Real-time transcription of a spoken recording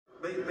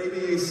Maybe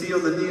you see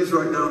on the news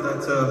right now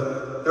that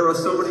there are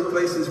so many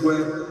places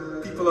where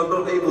people are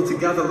not able to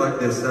gather like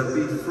this and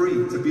be free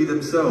to be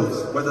themselves,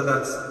 whether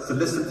that's to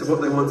listen to what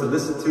they want to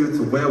listen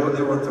to wear what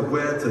they want to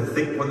wear, to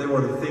think what they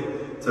want to think,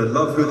 to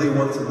love who they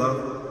want to love.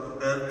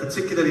 And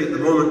particularly at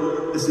the moment,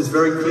 this is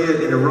very clear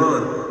in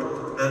Iran.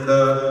 And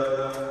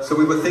so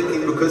we were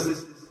thinking because this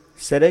is...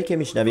 صدایی که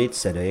میشنوید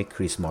صدای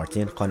کریس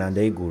مارتین،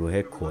 خواننده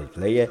گروه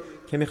کولپلی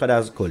که میخواد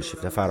از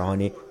گلشیفته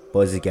فراهانی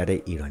بازیگر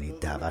ایرانی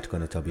دعوت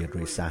کنه تا بیاد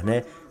روی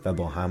صحنه و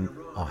با هم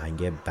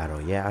آهنگ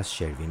برایه از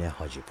شروین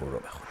حاجی پور رو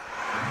بخونه.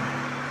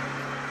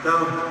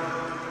 Now,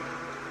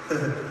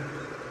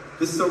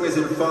 this song is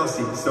in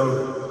Farsi, so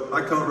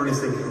I can't really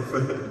sing it,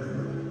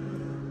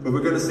 but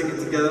we're going to sing it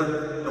together,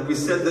 and we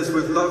send this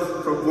with love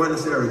from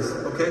Buenos Aires,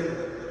 okay?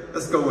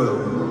 Let's go with it.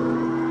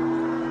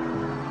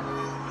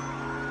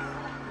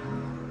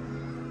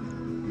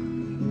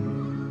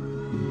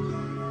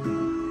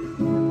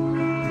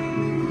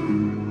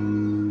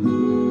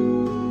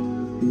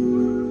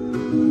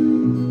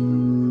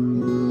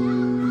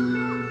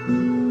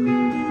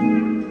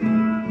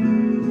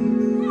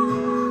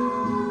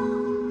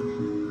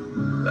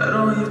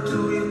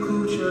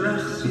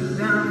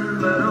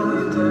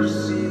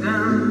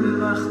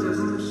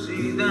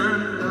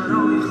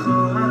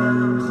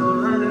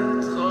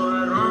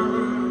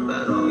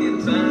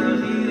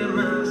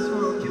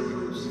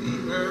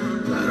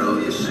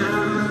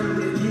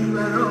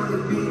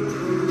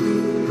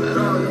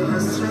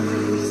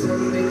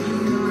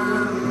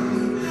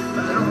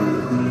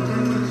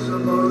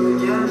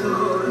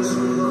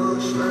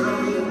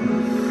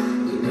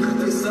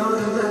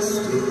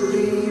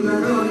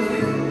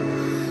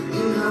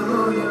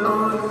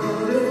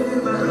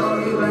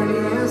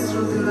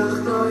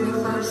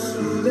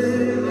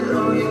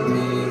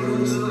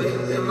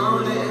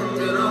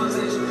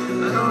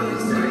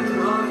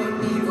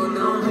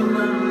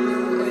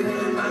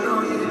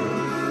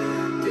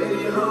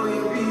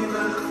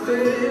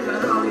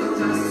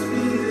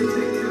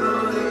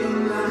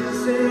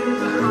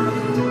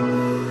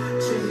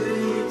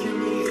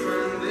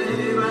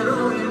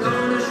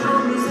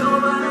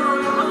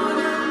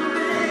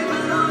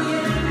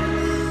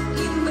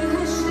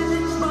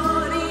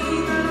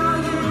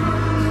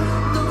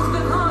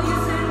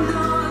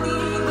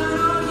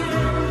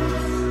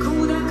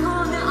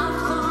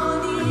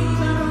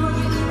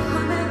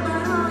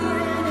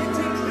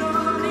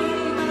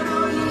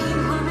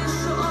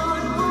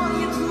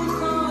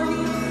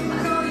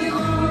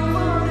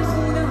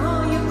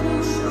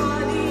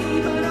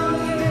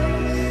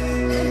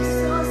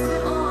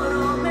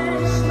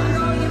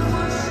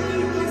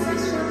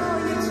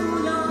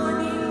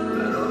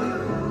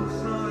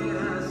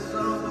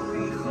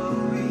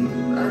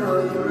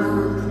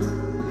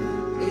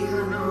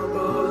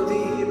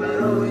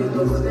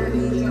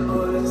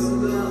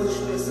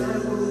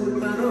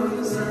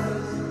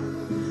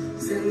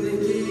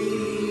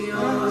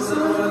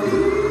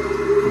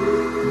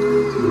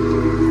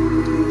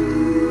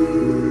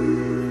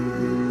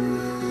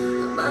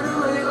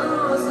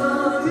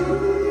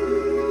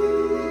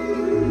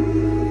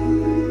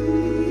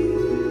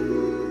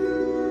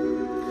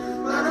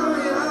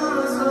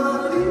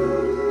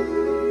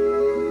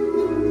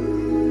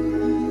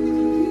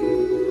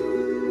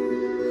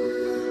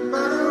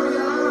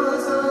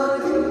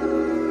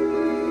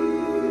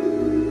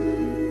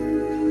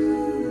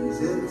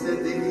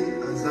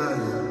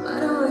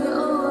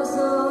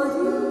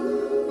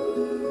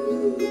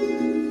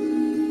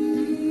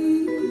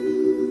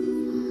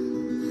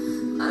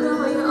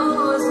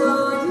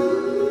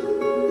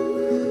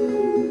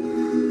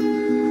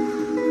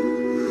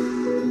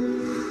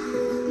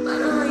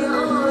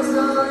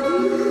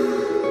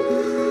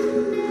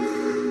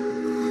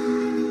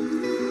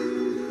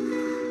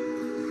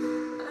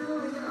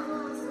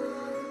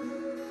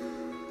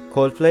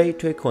 کولپلی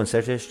توی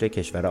کنسرتش توی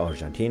کشور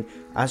آرژانتین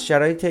از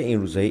شرایط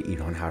این روزای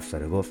ایران حرف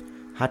زده. گفت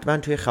حتما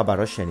توی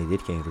خبرها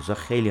شنیدید که این روزا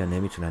خیلی‌ها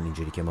نمیتونن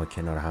اینجوری که ما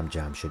کنار هم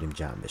جمع شدیم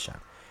جمع بشن،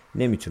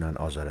 نمیتونن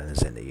آزادانه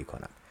زندگی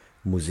کنن،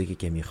 موزیکی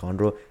که میخوان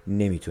رو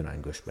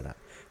نمیتونن گوش بدن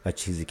و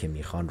چیزی که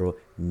میخوان رو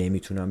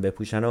نمیتونن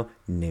بپوشن و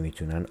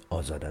نمیتونن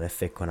آزادانه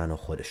فکر کنن و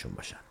خودشون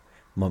باشن.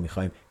 ما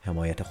میخوایم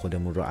حمایت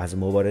خودمون رو از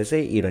مبارزه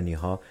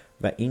ایرانی‌ها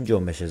و این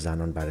جنبش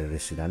زنان برای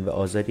رسیدن به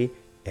آزادی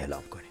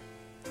اعلام کنیم.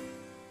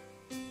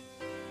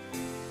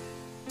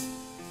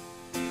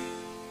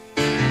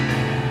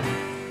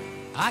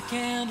 I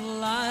can't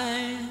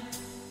lie,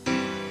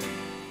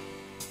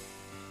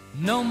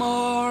 no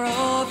more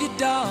of your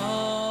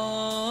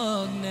darkness.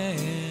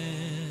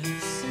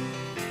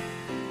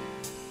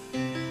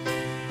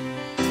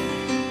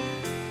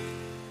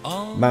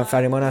 من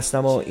فریمان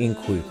هستم و این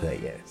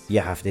کولپلیه.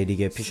 یه هفته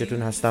دیگه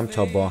پیشتون هستم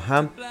تا با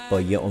هم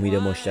با یه امید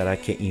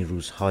مشترک که این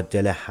روزها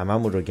دل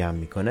هممون رو گرم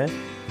میکنه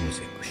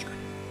موزیک گوش کنیم.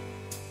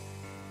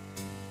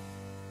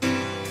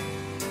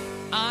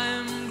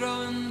 I'm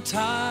growing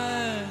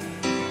tired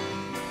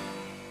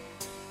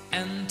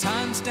and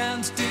time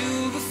stands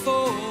still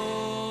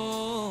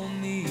before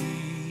me.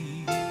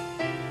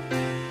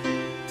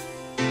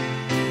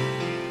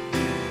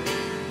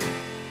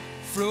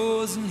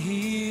 Frozen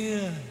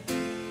here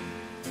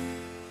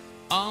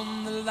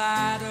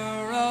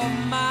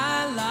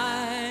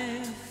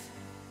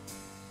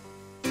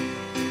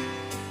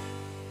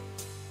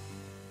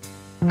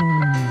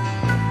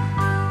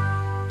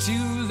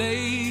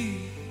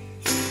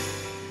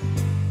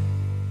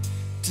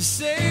to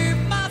save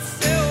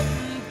myself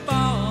from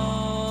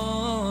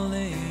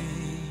falling.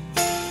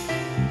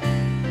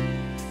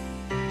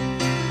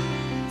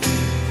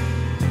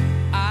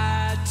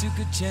 I took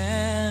a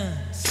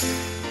chance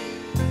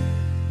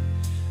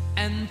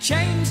and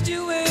changed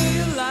your way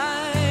of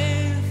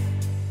life.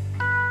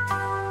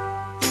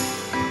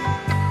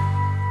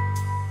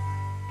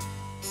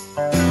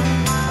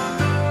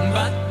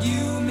 But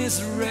you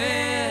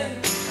misread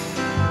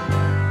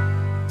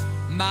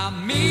my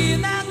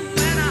meaning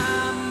when I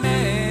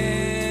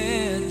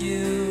met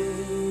you.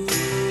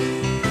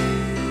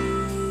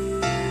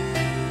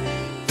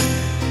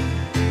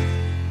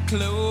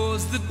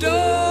 Close the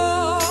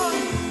door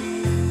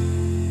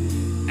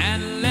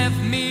and left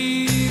me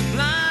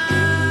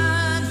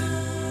blind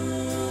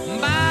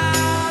by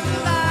the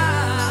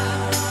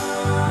light.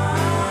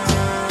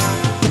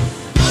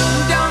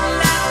 Don't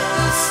let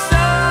the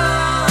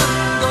sun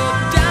go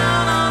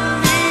down on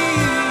me.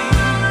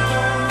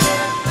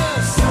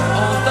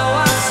 Although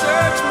I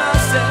search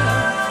myself,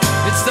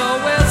 it's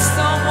always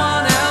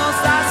someone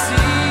else I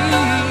see.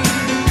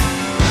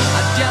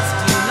 I just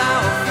allow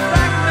a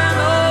fragment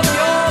of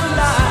your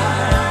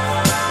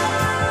life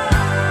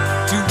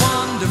to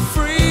wander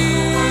free.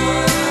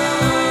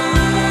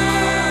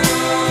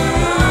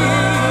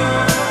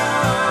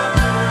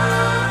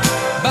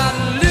 But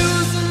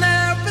losing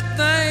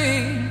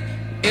everything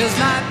is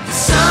like the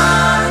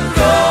sun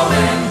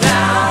going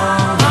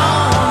down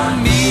on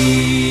me.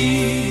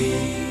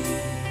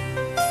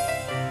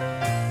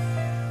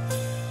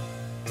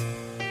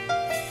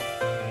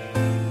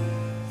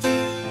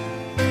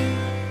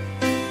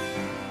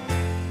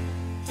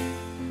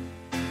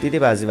 دیدی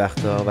بعضی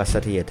وقتا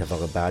وسط یه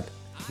اتفاق بد،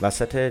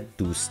 وسط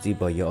دوستی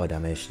با یه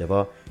آدم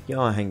اشتباه، یه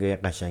آهنگای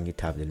قشنگی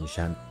تبدیل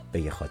میشن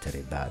به یه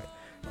خاطره بد.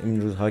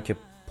 این روزها که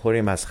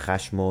پریم از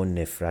خشم و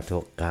نفرت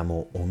و غم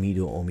و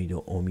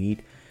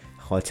امید،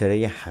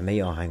 خاطره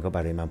همه آهنگا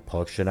برای من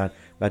پاک شدن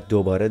و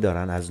دوباره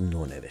دارن از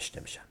نو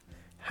نوشته میشن.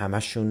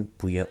 همشون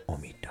بوی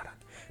امید دارن.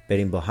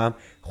 بریم با هم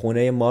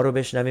خونه ما رو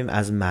بشنویم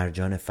از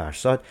مرجان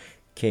فرساد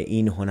که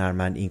این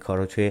هنرمند این کار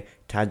رو توی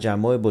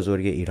تجمع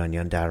بزرگ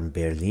ایرانیان در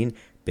برلین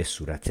به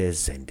صورت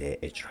زنده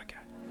اجرا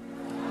کرد.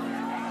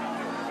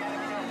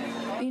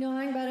 این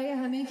آهنگ برای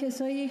همه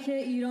کسایی که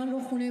ایران رو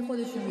خونه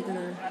خودشون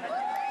میدونن.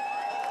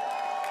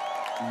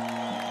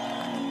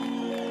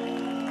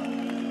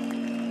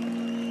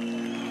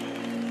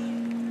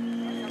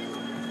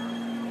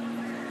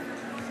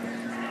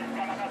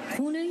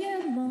 خونه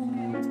ما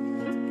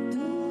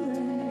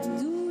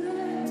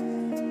دوره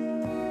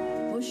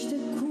پشت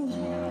کوه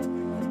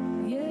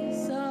یه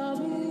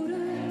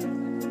صبوره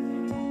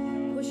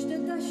پشت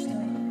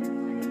دشتا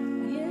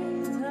یه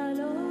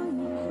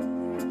تلایی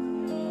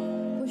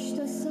پشت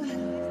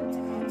صحرا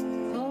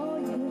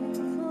های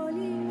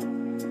خالی.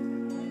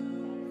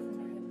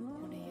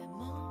 خونه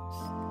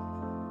ماست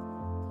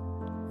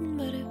اون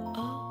بره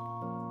آب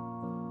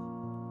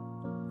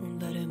اون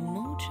بره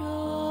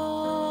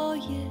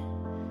موجای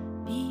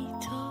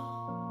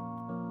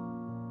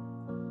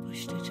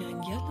پشت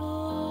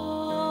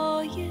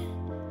جنگلای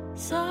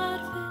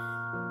سرفه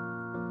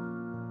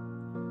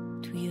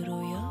توی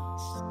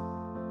رویاست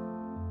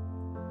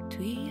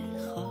توی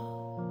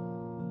خواب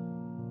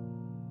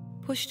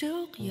پشت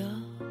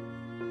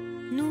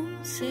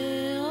اقیانوس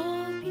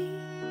آبی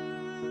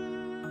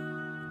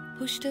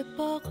پشت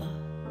باغا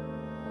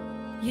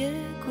یه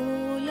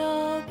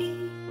گلابی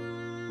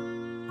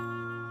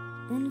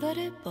اون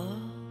بره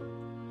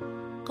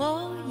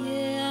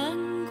باغای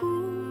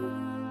انگور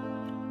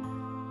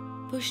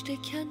پشت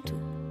کندو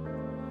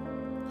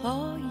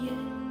های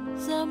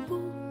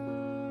زنبور.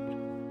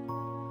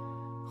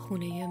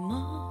 خونه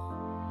ما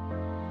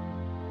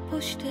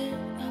پشت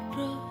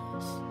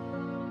ابراز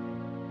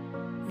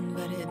اون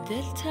بره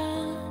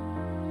دلتنگی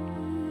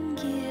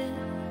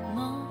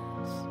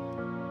ماست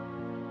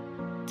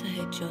ته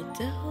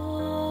جاده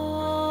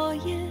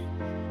های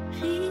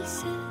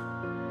خیسه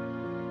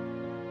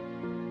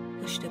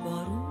پشت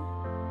بارون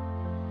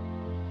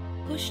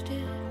پشت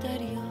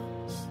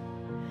دریاست.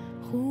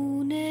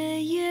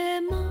 خونه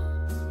ما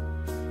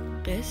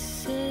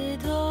قصه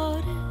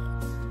داره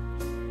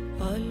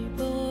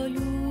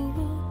آلبالو و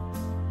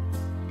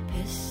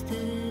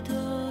پسته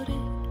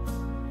داره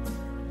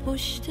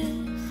پشت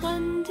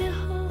خنده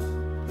ها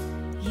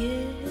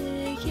یه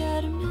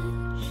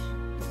گرمش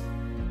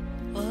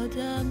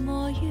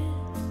آدمای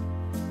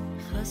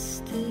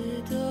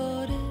خسته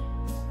داره.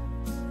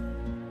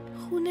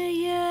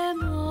 خونه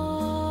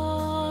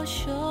ما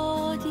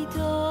شادی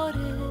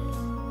داره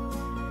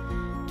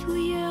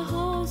توی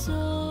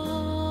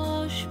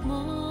حوضاش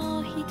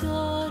ماهی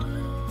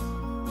داره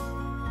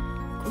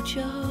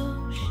کوچه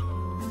هاش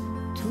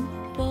تو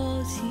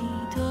بازی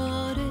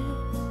داره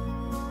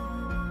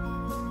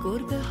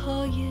گربه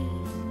های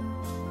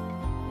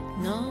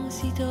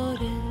نازی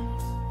داره.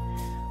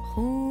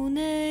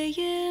 خونه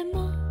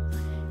ما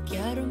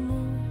گرم و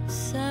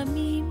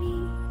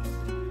صمیمی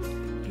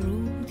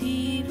رو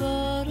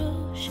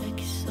دیواراش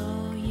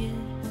عکسای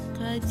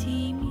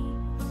قدیمی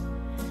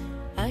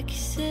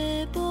عکس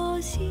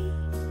بازی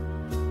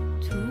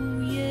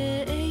توی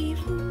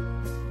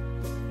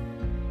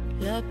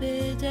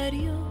لب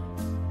دریا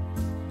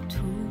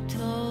تو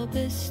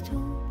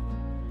تابستون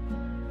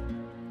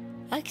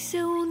عکس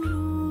اون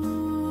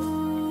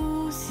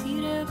رو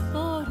زیر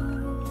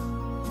بارون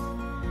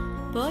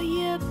با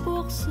یه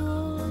بغض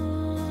و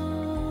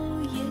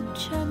یه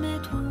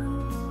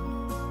چمدون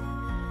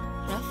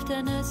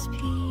رفتن از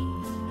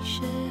پیش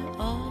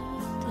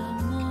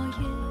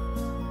آدمای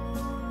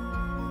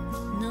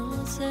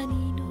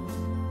نازنین و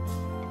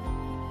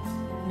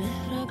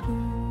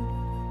مهربون.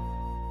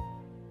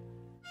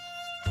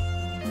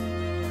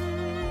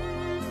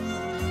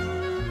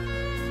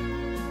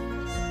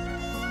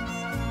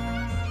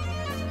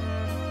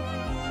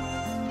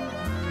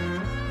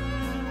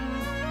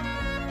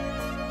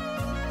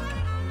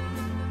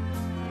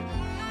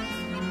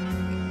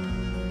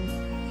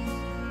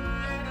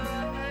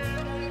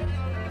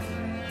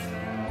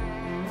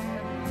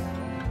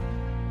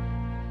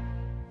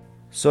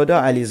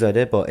 سودا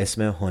علیزاده با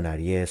اسم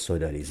هنری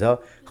سودالیزا،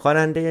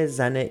 خواننده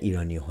زن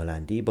ایرانی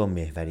هلندی با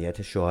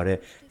محوریت شعار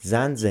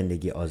زن،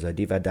 زندگی،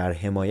 آزادی و در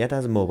حمایت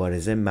از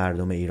مبارزه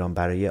مردم ایران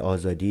برای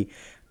آزادی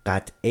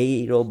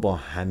قطعه‌ای رو با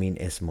همین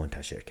اسم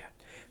منتشر کرد.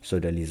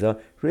 سودالیزا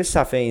روی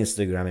صفحه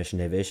اینستاگرامش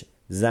نوشت: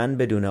 زن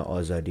بدون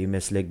آزادی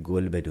مثل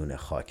گل بدون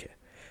خاکه.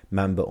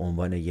 من به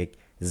عنوان یک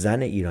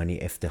زن ایرانی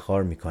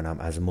افتخار میکنم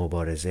از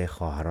مبارزه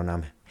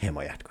خواهرانم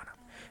حمایت کنم.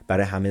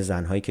 برای همه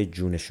زنهایی که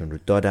جونشون رو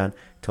دادن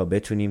تا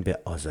بتونیم به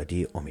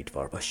آزادی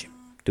امیدوار باشیم.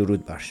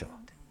 درود بر شما.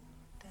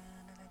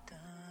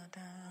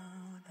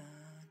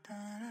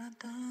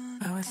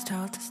 I was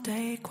told to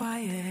stay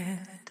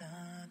quiet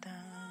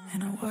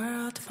in a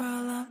world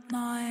full of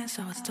noise.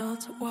 I was told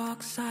to walk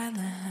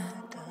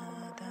silent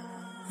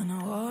in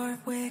a war of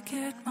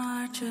wicked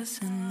marches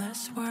in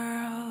this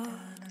world.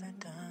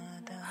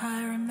 I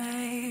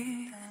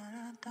remain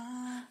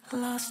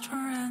lost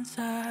for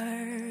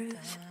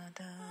answers.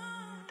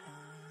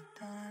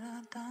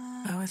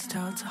 I was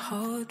told to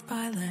hold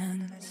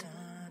violence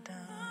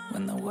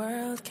when the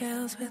world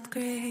kills with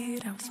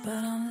greed. I was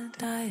put on a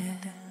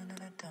diet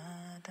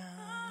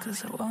 'cause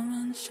a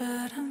woman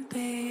shouldn't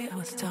be. I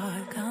was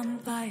taught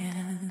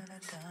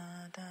compliance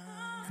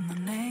in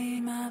the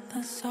name of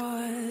the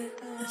sword.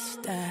 I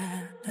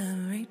stabbed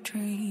every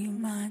dream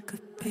I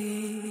could be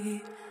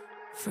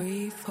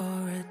free for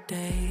a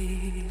day.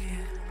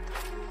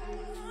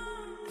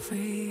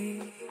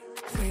 Free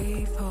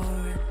for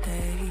a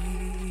day.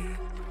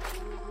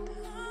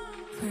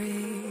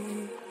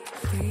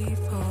 Free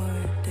for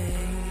a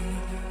day.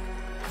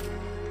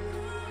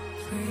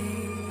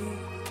 Free,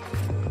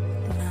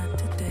 not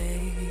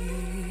today.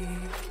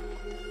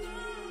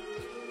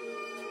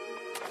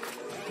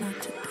 Not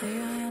today,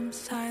 I am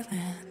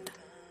silent.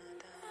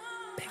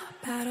 Pick my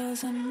battles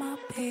and my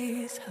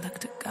peace. I look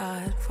to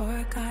God for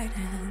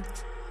guidance.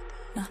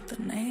 Not the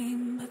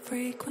name, but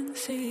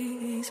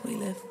frequencies. We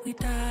live, we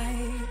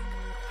die.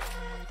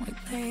 We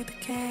play the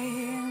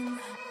game.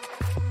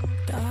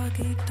 Dog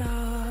eat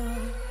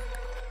dog.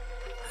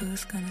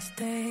 Who's gonna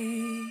stay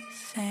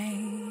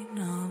sane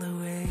all the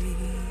way?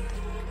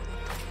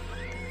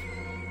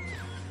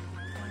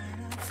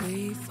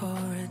 Free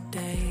for a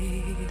day.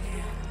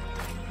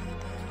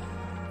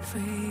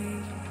 Free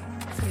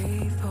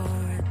for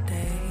a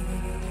day.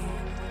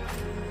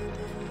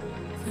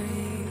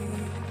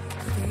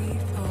 Free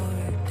for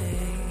a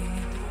day.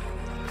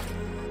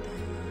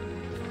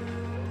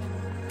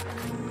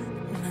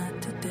 Not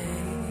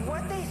today.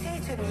 What they say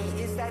to me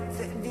is that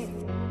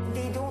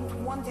they don't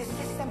want this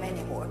system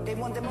anymore. They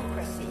want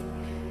democracy.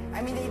 I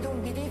mean, they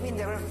don't believe in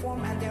the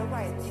reform and their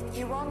rights.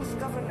 Iran's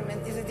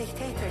government is a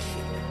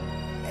dictatorship.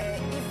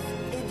 If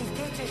a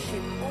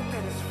dictatorship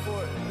opens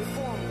for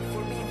reform,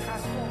 for being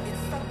transformed, it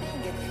stops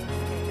being a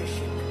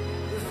dictatorship.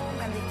 Reform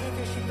and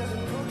dictatorship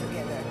doesn't go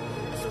together.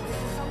 So this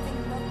is something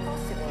not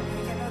possible.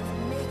 We cannot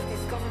make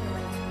this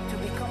government to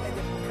become a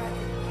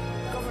democratic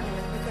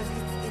government because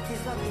it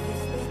is not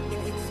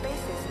in its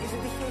basis. It's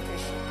a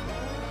dictatorship.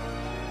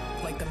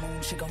 Like the moon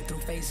should go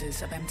through phases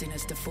of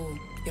emptiness to full.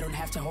 You don't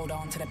have to hold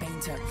on to the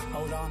painter,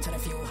 hold on to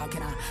the fuel. How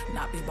can I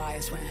not be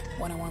biased when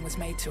one-on-one was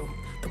made to?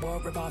 The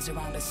world revolves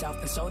around itself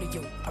and so do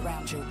you,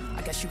 around you.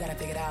 I guess you gotta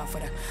figure it out for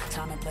the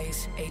time and place,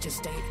 age and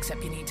state. Except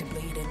you need to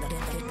bleed in the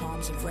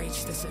palms of rage.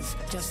 This is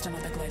just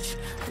another glitch.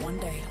 One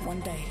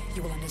day,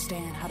 you will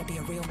understand how to be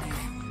a real man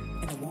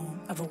in the womb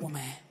of a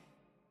woman.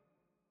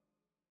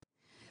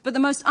 But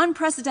the most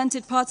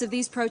unprecedented part of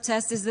these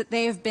protests is that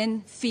they have been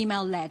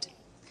female-led.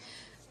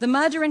 The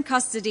murder in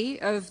custody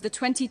of the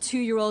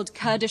 22-year-old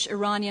Kurdish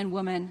Iranian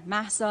woman,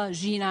 Mahsa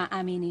Jina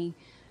Amini,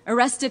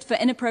 arrested for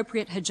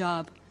inappropriate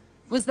hijab,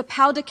 was the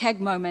powder keg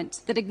moment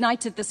that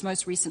ignited this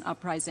most recent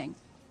uprising.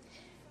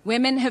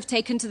 Women have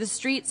taken to the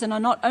streets and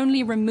are not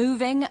only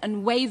removing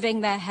and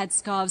waving their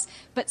headscarves,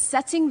 but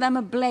setting them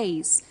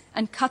ablaze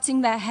and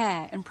cutting their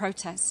hair in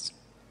protest.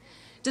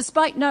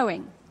 Despite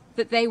knowing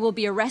that they will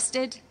be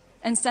arrested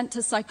and sent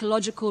to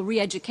psychological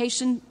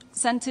re-education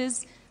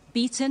centers,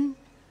 beaten,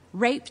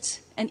 raped,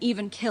 and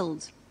even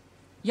killed,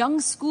 young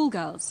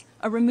schoolgirls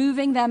are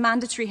removing their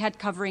mandatory head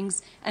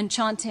coverings and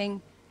chanting,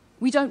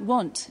 "We don't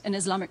want an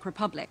Islamic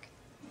Republic."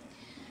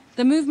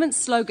 The movement's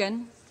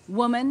slogan,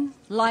 Woman,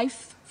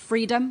 Life,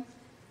 Freedom,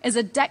 is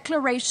a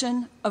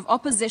declaration of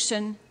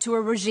opposition to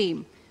a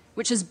regime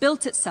which has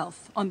built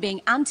itself on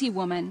being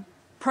anti-woman,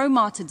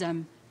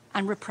 pro-martyrdom,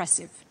 and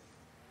repressive.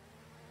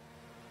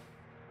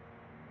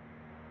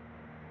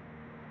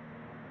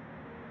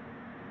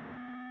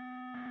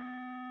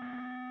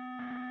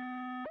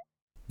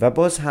 و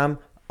باز هم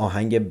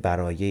آهنگ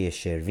برایه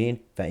شروین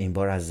و این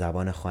bار از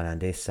زبان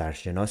خواننده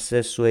سرشناس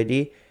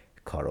سوئدی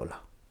کارولا.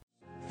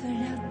 För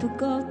att på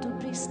gator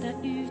brista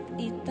ut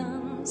i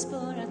dans,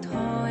 för att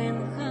ha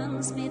en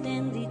chans med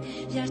den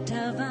ditt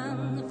hjärta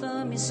vann.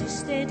 För min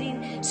syster,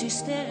 din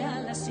syster,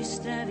 alla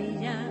systrar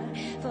vi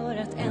är. För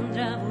att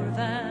ändra vår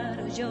värld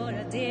och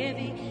göra det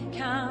vi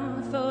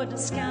kan. För den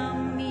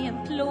skam i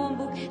en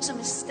plånbok som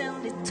är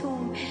ständigt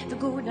tom. För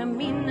goda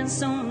minnen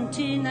som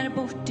tynar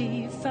bort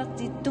i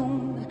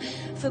fattigdom.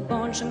 För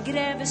barn som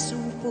gräver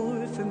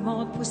sopor för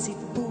mat på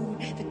sitt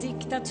bord. För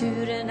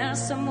diktaturerna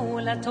som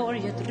målar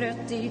torget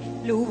rött i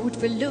blod.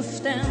 För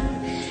luften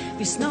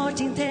vi snart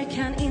inte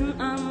kan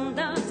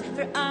inandas.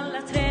 För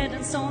alla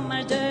träden som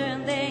är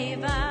döende i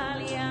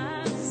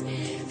valjas.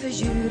 För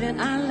djuren,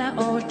 alla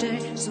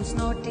arter som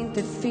snart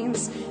inte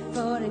finns.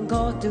 För en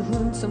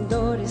gatuhund som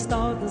dör i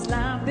stadens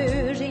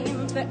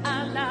labyrint. För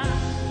alla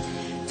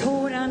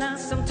tårarna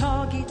som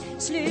tagit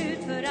slut.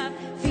 För att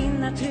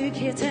finna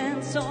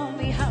tryggheten som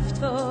vi haft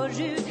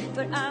förut.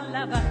 För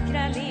alla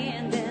vackra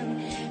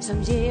leenden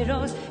som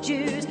ger oss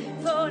ljus.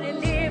 För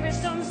elever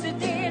som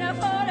studerar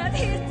för att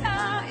hitta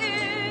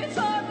ut.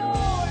 För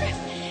vår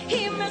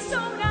himmel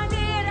som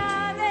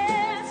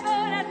raderades.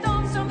 För att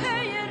de som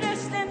höjer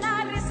rösten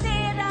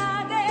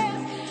arresterades.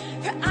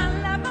 För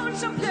alla barn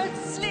som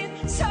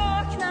plötsligt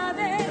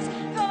saknades.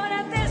 För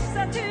att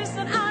dessa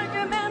 1000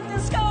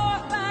 argumenten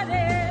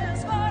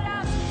skapades. För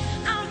att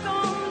allt de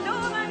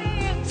lovar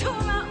är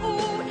tomma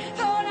ord.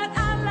 För att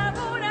alla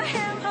våra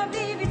hem har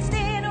blivit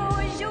sten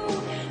och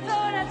jord.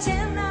 För att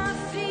känna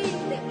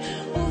frid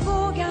och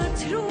våga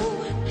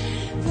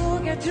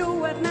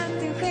tro att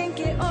natten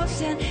skänker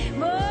oss en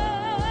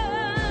morgonsol.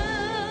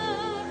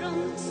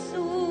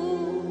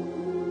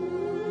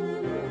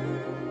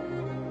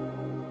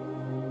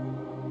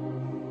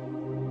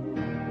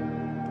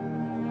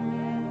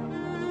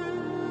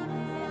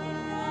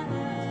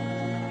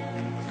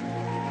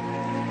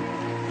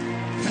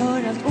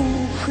 För allt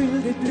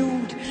oskyldigt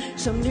blod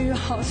som nu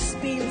har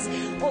spillts.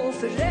 Och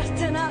för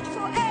rätten att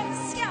få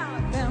älska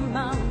vem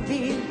man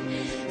vill.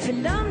 För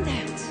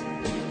landet,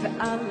 för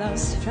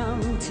allas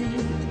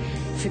framtid.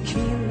 För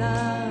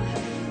kvinna,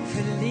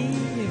 för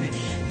liv,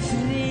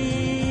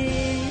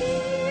 frid.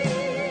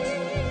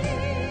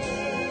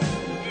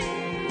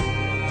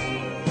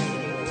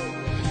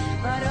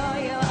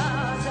 Baraya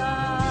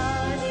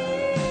azadi.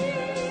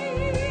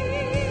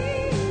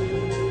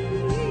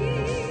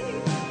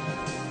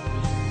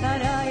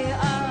 Baraya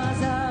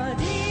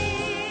azadi.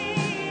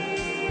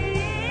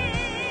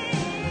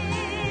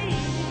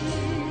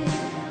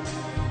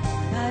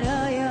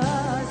 Baraya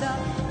azadi.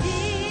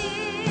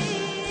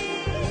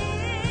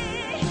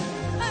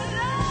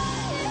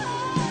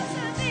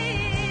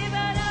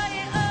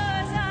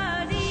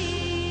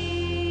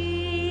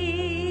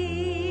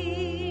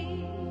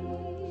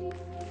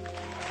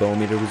 به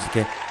امید روزی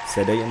که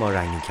صدای ما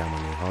رنگین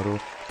کمانی ها رو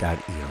در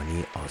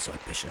ایرانی آزاد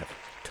بشنویم.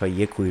 تا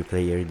یه کویر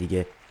پلیر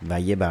دیگه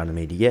و یه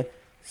برنامه دیگه،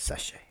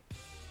 سشه.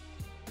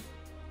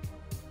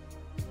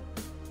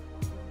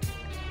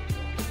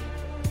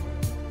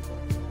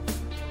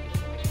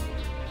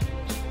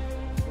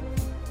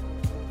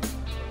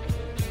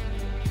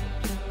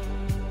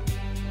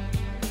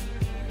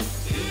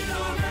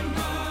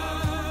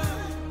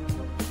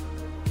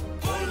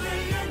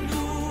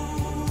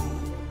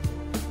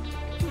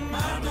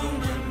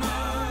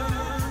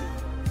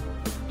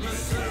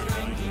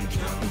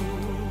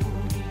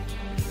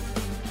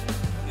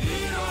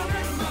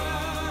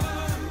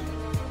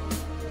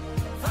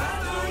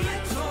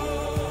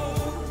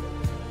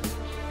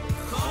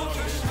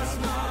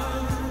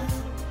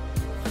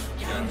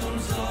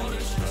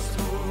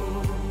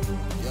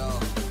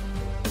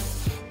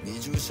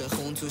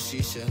 خون تو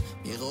شیشه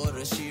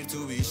میغاره شیر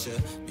تو بیشه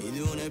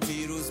میدونه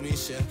پیروز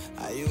میشه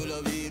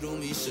ایولا بیرون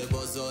میشه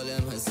با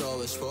ظالم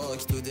حسابش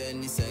پاک تو دل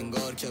نیست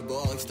انگار که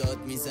باک داد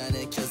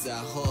میزنه که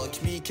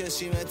زحاک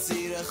میکشیمت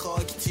زیر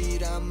خاک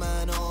تیرم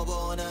من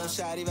آبانم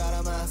شری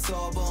برم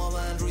احسابا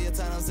من روی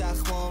تنم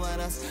زخما من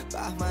است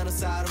بهمن و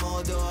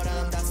سرما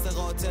دارم دست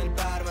قاتل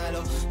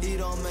برملا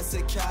ایران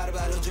مثل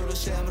کربلا جلو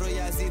شمر و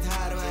یزید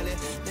هرمله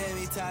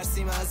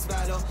نمیترسیم از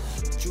بلا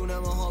جون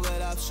ماها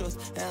بلب شد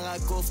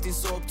انقدر گفتین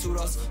صبح تو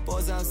راست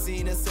بازم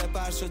سینه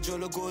سپر شد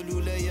جلو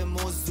گلوله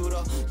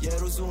مزدورا یه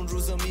روز اون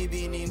روزو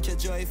میبینیم که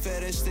جای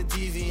فرشته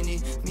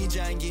دیوینی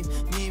میجنگیم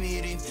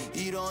میمیریم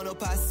ایرانو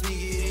پس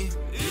میگیریم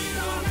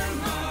ایران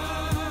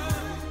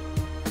من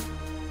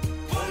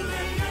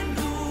قله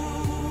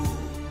نور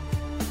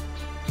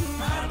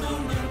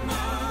مردم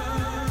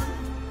من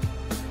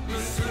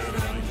مثل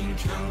رنگین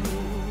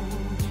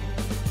کمون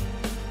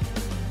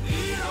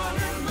ایران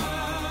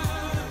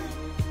من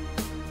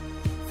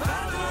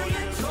فردای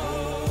تو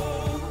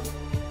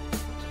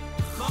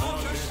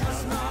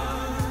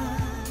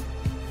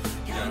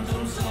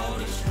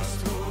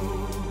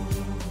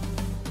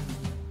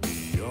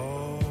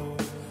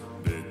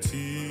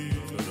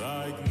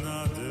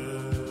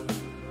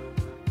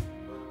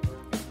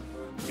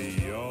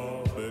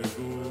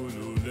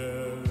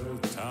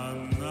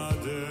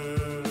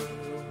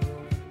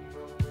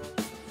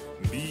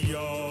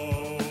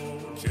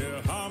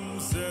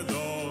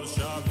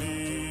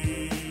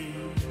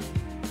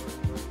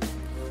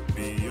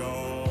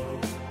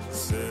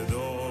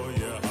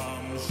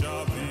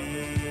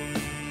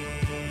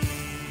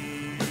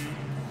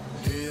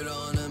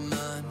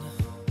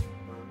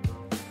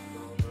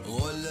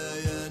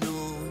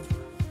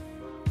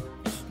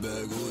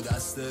بگو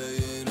دست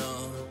اینا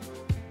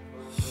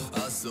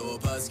از تو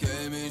پس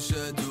که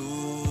میشه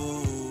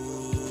دور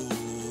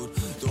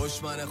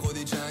دشمن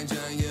خودی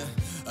جنگه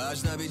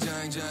اجنبی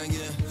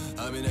جنگه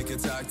همینه که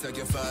تک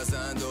تک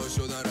فرزنده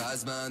شدن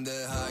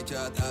رزمنده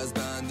حرکت از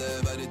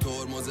بنده ولی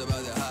ترمز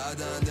بده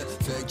هدنده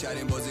فکر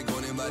کردیم بازی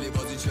کنیم ولی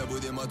بازی چه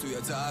بودیم ما توی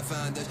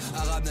تفندش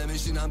عقب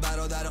نمیشینم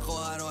برادر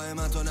خواهرای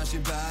من تو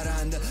نشین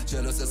برنده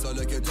 43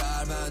 ساله که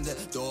در بنده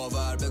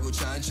داور بگو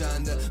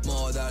چنده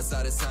مادر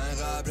سر سنگ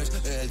قبرش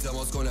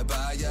التماس کنه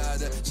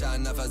برگرده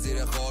چند نفر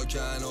زیر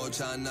خاکن و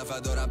چند نفر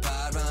دارن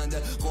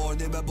پرونده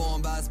خوردیم به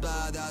بنبست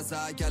بعد از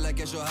هر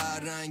کلکش و هر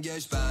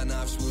رنگش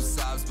بنفش بود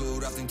سبز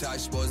بود رفتیم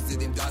تش باز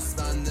دیدیم دست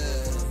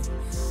بنده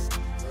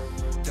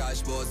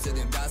تش باز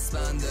دیدیم دست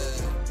بنده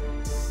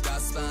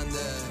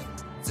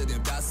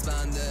زدیم دست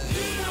بنده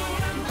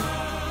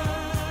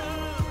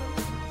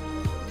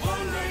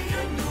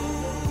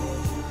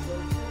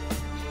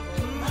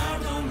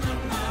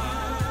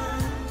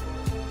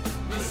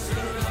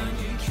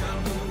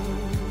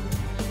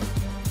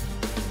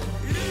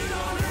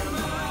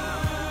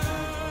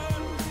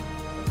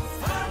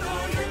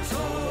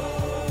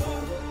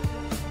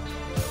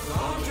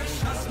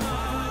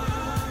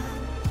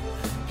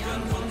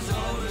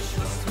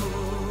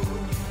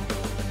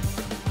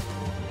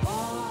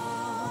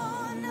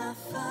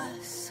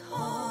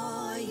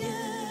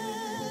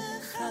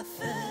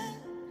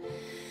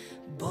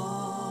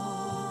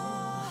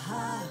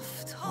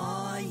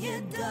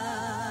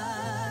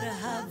در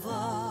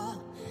هوا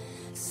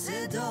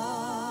صدا